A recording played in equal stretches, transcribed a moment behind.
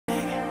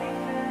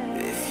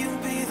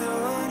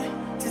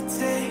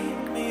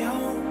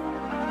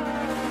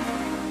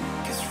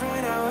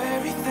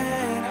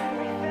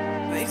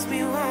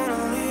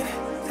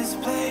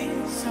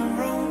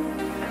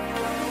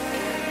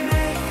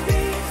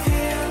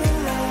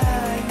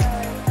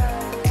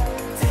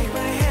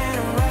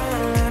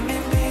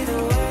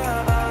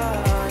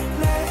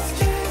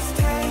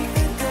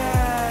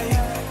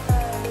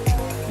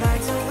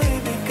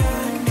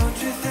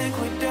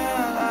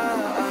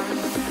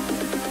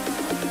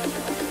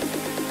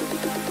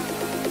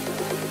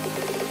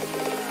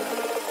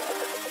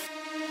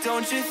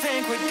Don't you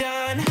think we're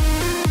done?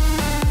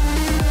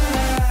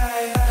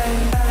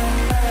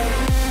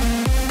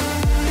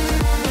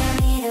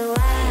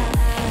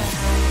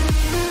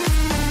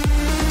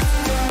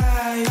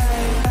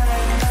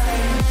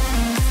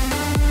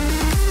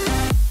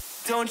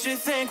 Don't you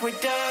think we're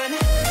done?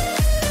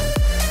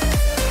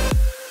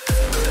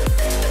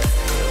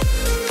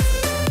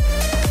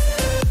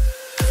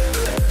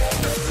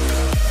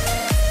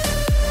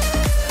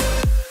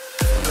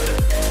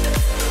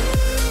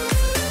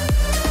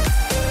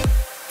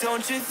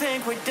 Don't you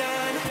think we're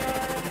done?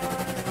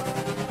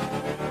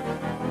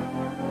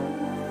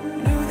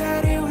 Knew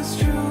that it was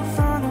true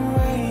from the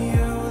way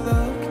you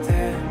looked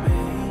at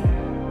me.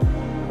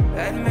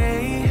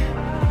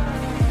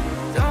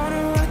 Don't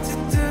know what to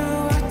do,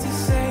 what to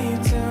say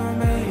to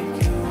make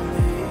you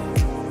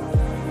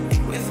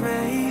leave with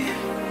me.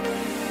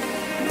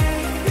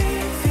 Make me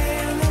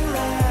feel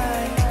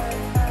alive.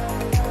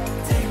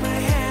 Take my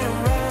hand and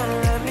run,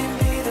 let me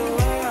be the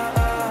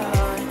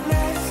one.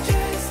 Let's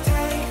just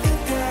take the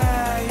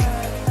drive.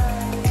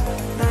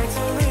 Night's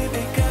only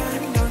begun,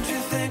 don't you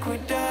think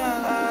we're done?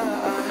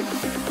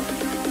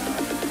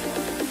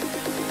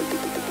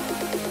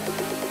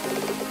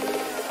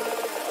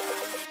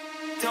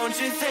 Don't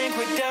you think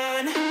we're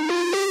done?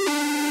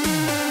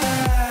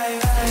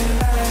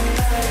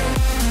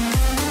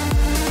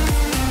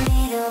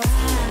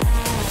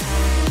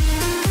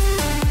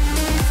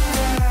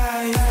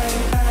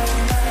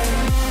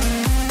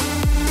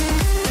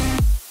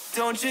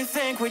 Don't you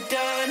think we're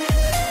done?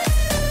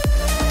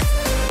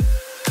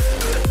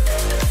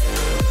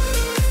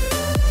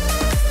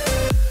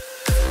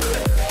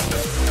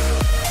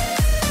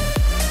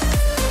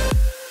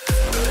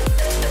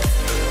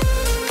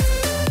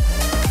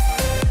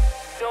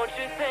 Don't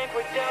you think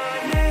we're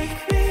done?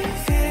 Make me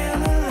feel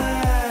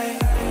alive.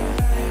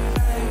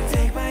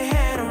 Take my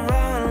hand and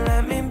run,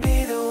 let me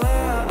be the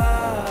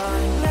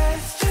one.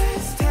 Let's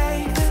just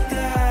take the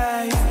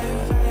dive.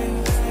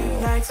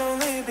 Night's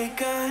only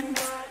begun.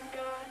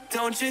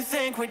 Don't you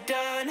think we're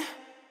done?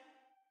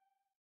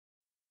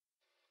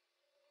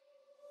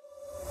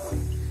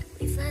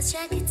 We've lost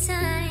track of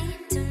time,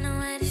 don't know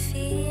how to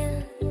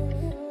feel,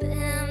 but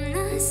I'm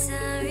not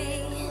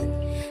sorry.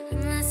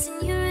 I'm lost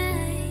in your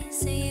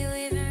eyes, are you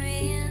even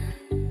real?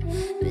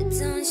 But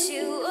don't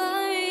you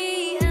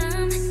worry,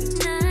 I'm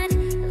not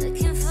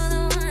looking for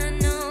the one.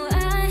 No, I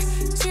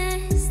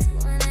just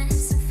wanna have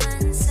some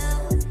fun. So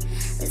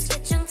let's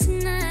get drunk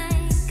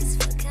tonight, 'cause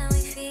fuck how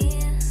we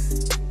feel.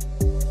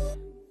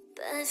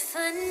 But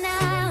for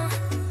now,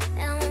 I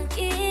won't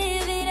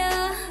give it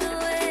all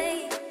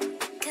away,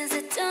 'cause I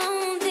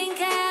don't think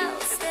I'll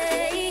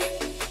stay.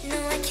 No,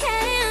 I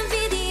can't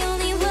be the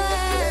only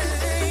one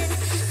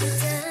who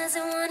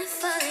doesn't wanna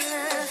fall in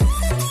love.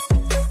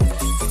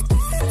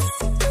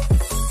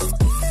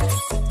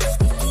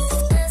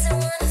 Doesn't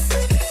wanna fall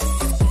in love.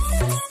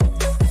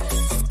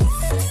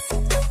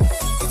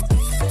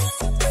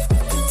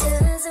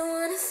 Doesn't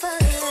wanna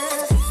fall in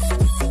love.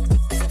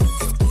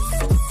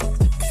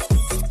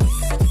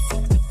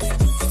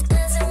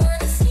 Doesn't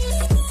wanna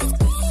feel.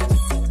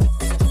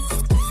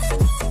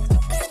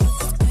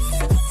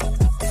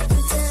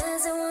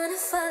 Doesn't wanna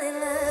fall in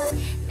love.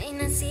 May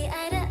not see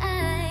eye to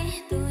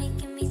eye, but we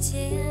can be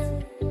chill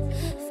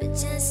for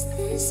just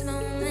this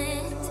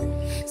moment.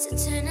 So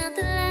turn out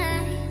the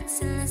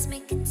lights and let's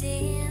make a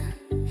deal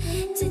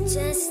to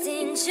just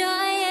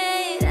enjoy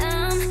it.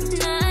 I'm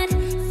not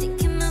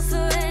thinking about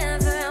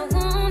forever. I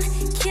won't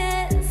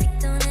care if we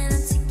don't end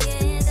up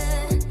together.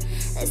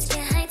 Let's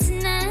get high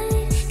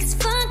tonight, 'cause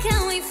fuck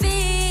how we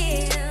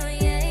feel,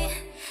 yeah.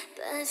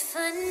 But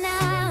for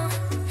now,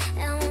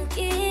 I won't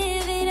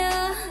give it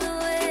all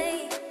away,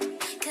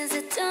 'cause I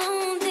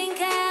don't think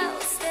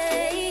I'll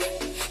stay.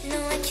 No,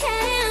 I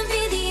can't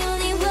be the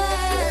only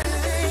one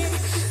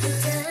who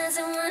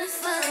doesn't wanna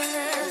fall in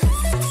love.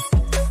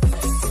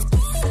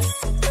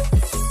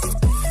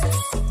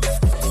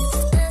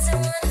 Doesn't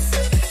wanna fall in love.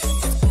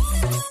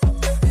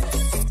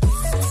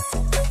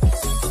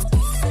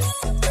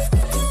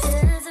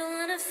 Doesn't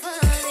wanna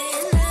fall in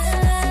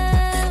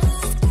love.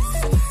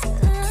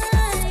 Oh,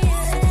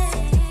 yeah.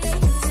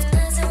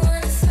 Doesn't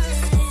wanna fall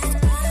in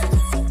love.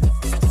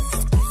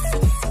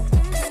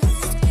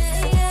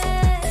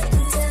 Yeah.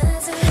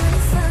 Doesn't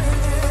wanna fall in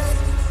love.